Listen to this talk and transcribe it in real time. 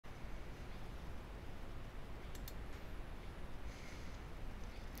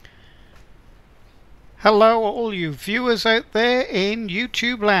Hello all you viewers out there in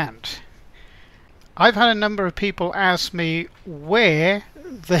YouTube land. I've had a number of people ask me where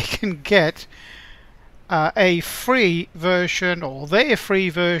they can get a free version or their free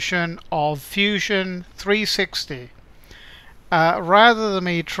version of Fusion 360. Rather than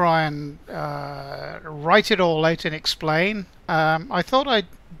me try and write it all out and explain, I thought I'd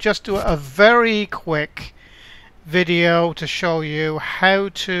just do a very quick video to show you how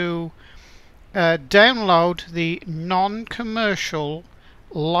to download the non-commercial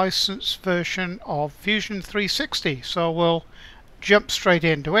license version of Fusion 360. So we'll jump straight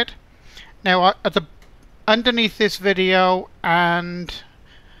into it. Now underneath this video and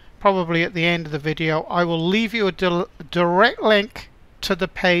probably at the end of the video, I will leave you a direct link to the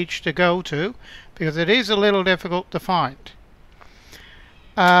page to go to, because it is a little difficult to find.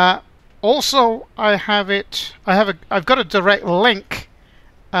 Also, I've got a direct link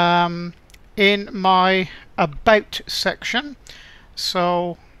in my about section,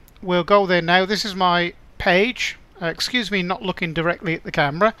 so we'll go there now. This is my page. Excuse me not looking directly at the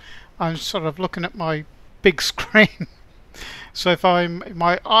camera, I'm sort of looking at my big screen. So if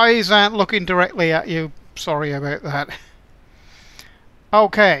my eyes aren't looking directly at you, sorry about that.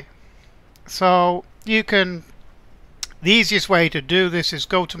 Okay, so the easiest way to do this is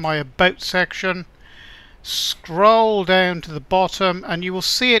go to my about section, scroll down to the bottom, and you will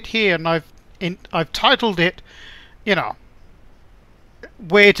see it here, and I've titled it, you know,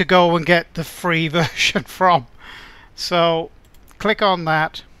 where to go and get the free version from. So click on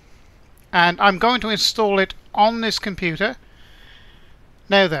that, and I'm going to install it on this computer.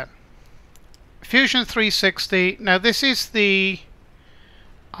 Now then, Fusion 360. Now this is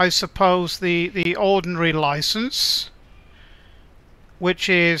I suppose the ordinary license, which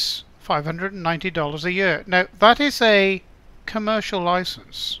is $590 a year. Now that is a commercial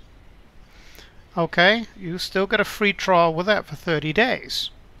license. Okay, you still get a free trial with that for 30 days.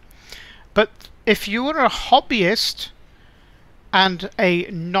 But if you are a hobbyist and a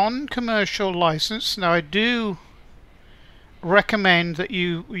non-commercial license, now I do recommend that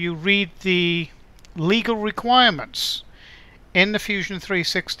you read the legal requirements in the Fusion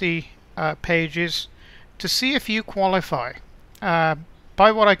 360 pages to see if you qualify. By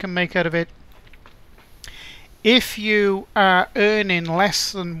what I can make out of it, if you are earning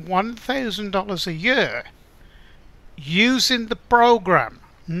less than $1,000 a year using the program,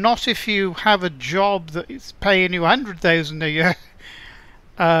 not if you have a job that is paying you $100,000 a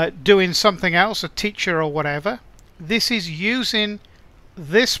year doing something else, a teacher or whatever, this is using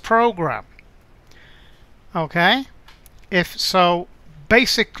this program. Okay,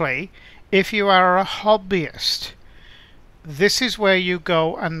 basically, if you are a hobbyist, this is where you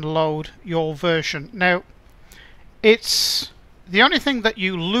go and load your version. Now, it's the only thing that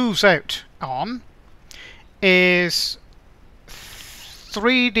you lose out on is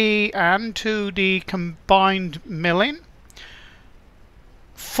 3D and 2D combined milling,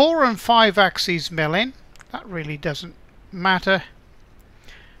 4 and 5 axis milling, that really doesn't matter,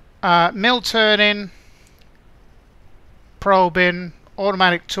 mill turning, probing,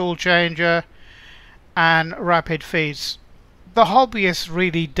 automatic tool changer, and rapid feeds. The hobbyist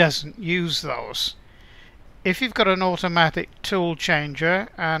really doesn't use those. If you've got an automatic tool changer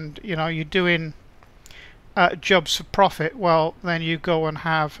and you're doing jobs for profit, well then you go and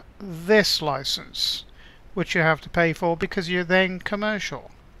have this license, which you have to pay for because you're then commercial.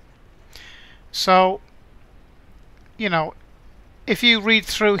 So if you read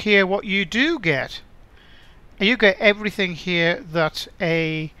through here, what you do get, you get everything here that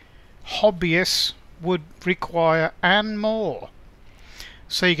a hobbyist would require and more.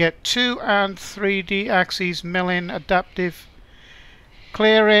 So you get 2 and 3D axes milling, adaptive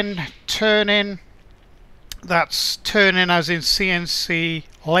clearing, turning, that's turning as in CNC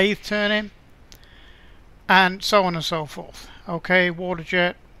lathe turning, and so on and so forth. Okay, water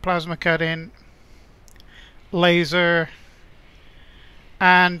jet, plasma cutting, laser,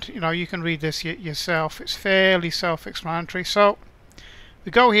 and you can read this yourself. It's fairly self-explanatory. So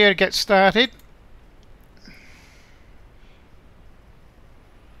we go here to get started.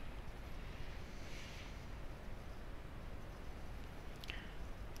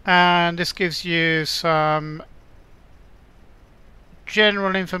 And this gives you some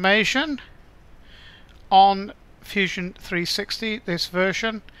general information on Fusion 360, this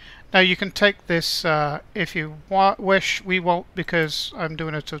version. Now you can take this if you wish. We won't, because I'm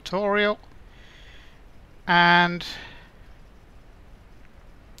doing a tutorial. And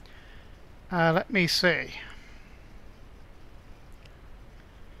let me see.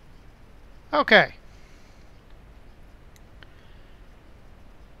 Okay.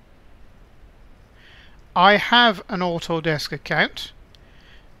 I have an Autodesk account.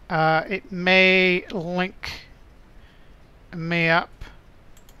 It may link me up.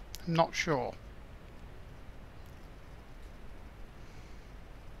 I'm not sure.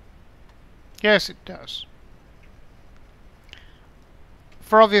 Yes, it does.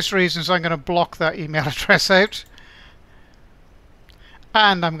 For obvious reasons, I'm going to block that email address out.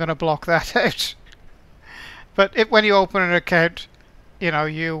 And I'm going to block that out. But when you open an account, you know,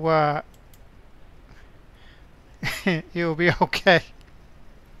 you'll be okay.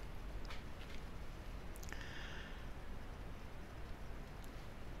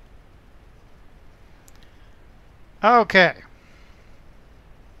 Okay.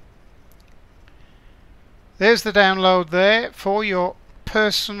 There's the download there for your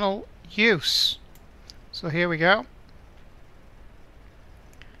personal use. So here we go.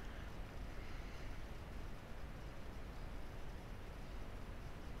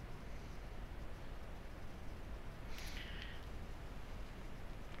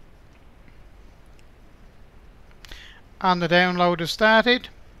 And the download has started.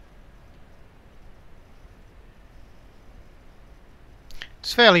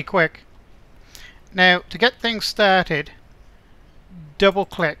 It's fairly quick. Now, to get things started, double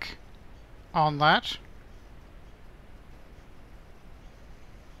click on that.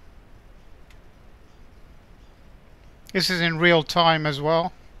 This is in real time as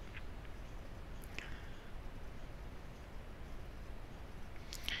well.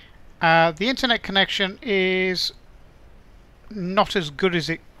 The internet connection is not as good as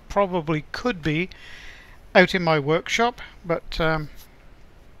it probably could be out in my workshop, but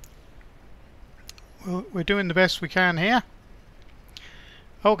we're doing the best we can here.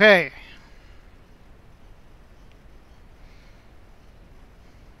 Okay.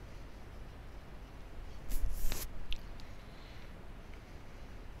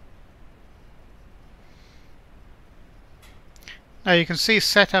 Now you can see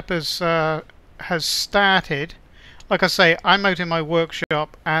setup has started. Like I say, I'm out in my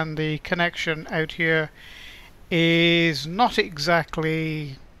workshop and the connection out here is not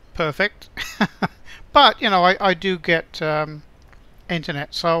exactly perfect. But, you know, I do get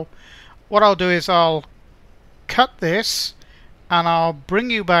internet. So what I'll do is I'll cut this and I'll bring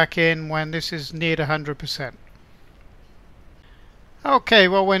you back in when this is near to 100%. Okay,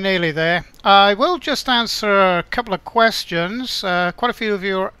 well, we're nearly there. I will just answer a couple of questions. Quite a few of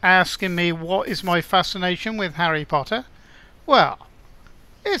you are asking me what is my fascination with Harry Potter. Well,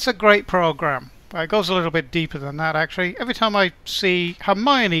 it's a great program. It goes a little bit deeper than that, actually. Every time I see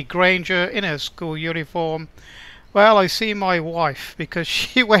Hermione Granger in her school uniform, well, I see my wife, because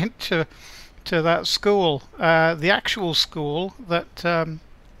she went to that school, the actual school that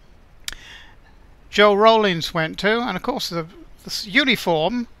Joe Rowling's went to, and of course the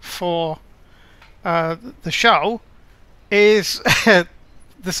uniform for the show is the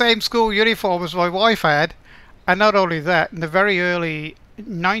same school uniform as my wife had. And not only that, in the very early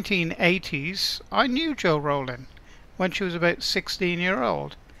 1980s, I knew Joe Rowling when she was about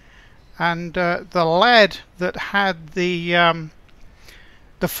 16-year-old, and the lad that had the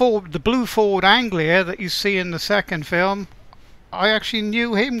blue Ford Anglia that you see in the second film, I actually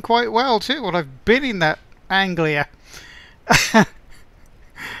knew him quite well too. Well, I've been in that Anglia.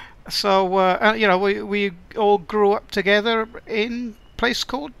 So you know, we all grew up together in a place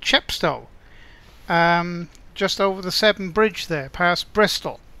called Chepstow, just over the Severn Bridge there, past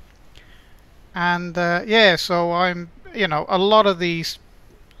Bristol. And yeah, so I'm, you know, a lot of these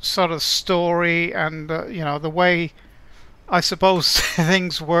sort of story and you know, the way I suppose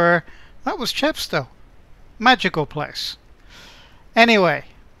things were, that was Chepstow. Magical place. Anyway,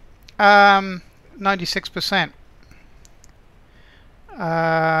 96%.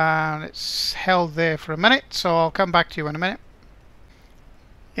 It's held there for a minute, so I'll come back to you in a minute.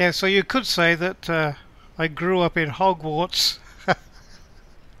 Yeah, so you could say that I grew up in Hogwarts.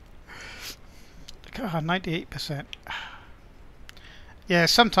 God, 98%. Yeah,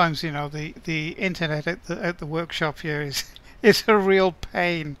 sometimes, you know, the internet at the workshop here is a real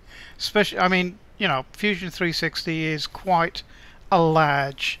pain. Especially, I mean, you know, Fusion 360 is quite a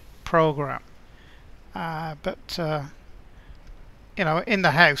large program, but you know, in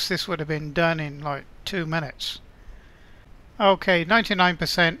the house this would have been done in like 2 minutes. Okay,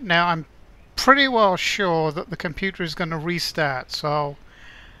 99%. Now I'm pretty well sure that the computer is going to restart, so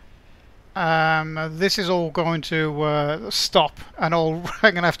this is all going to stop, and I'm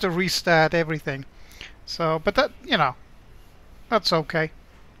going to have to restart everything. So, but that, you know, that's okay.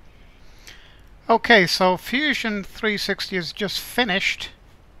 Okay, so Fusion 360 has just finished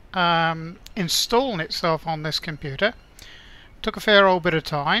installing itself on this computer. Took a fair old bit of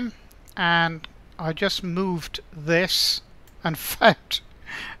time, and I just moved this and found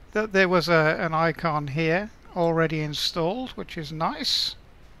that there was an icon here already installed, which is nice.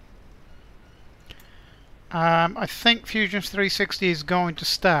 I think Fusion 360 is going to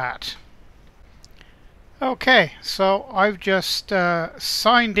start. Okay, so I've just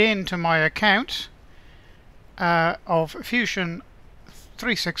signed in to my account of Fusion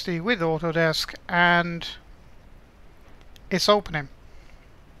 360 with Autodesk, and it's opening.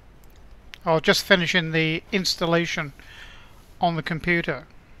 I'll just finishing the installation on the computer.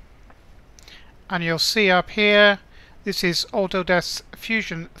 And you'll see up here, this is Autodesk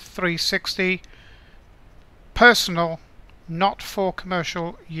Fusion 360 personal, not for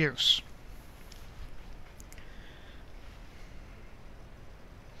commercial use.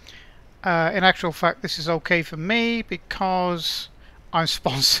 In actual fact, this is okay for me because I'm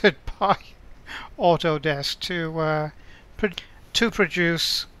sponsored by Autodesk to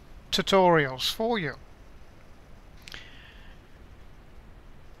produce tutorials for you.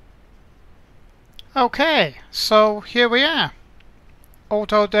 Okay, so here we are.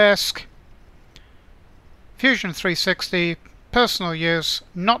 Autodesk Fusion 360 personal use,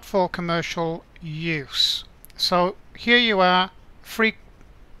 not for commercial use. So here you are, free,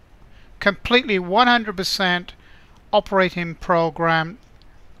 completely 100% operating program.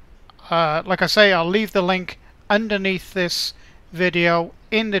 Like I say, I'll leave the link underneath this video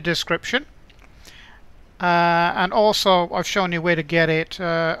in the description, and also I've shown you where to get it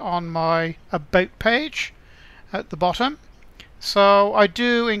on my about page at the bottom. So I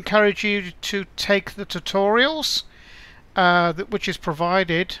do encourage you to take the tutorials which is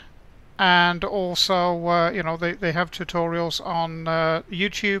provided, and also you know, they have tutorials on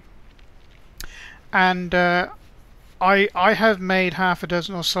YouTube, and I have made half a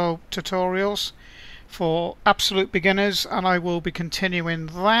dozen or so tutorials for absolute beginners, and I will be continuing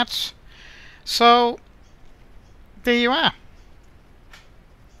that. So there you are,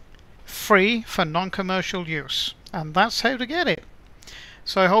 free for non-commercial use, and that's how to get it.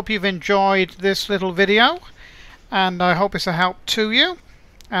 So I hope you've enjoyed this little video, and I hope it's a help to you.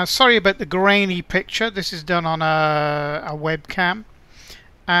 Sorry about the grainy picture. This is done on a webcam,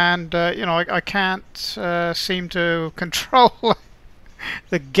 and you know, I can't seem to control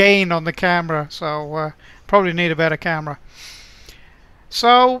the gain on the camera, so probably need a better camera.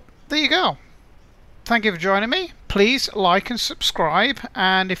 So there you go. Thank you for joining me. Please like and subscribe,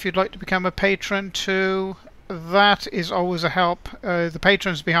 and if you'd like to become a patron too, that is always a help. The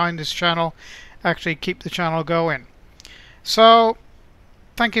patrons behind this channel actually keep the channel going. So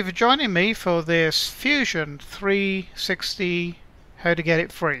thank you for joining me for this Fusion 360 how to get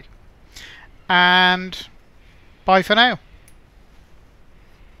it free, and bye for now.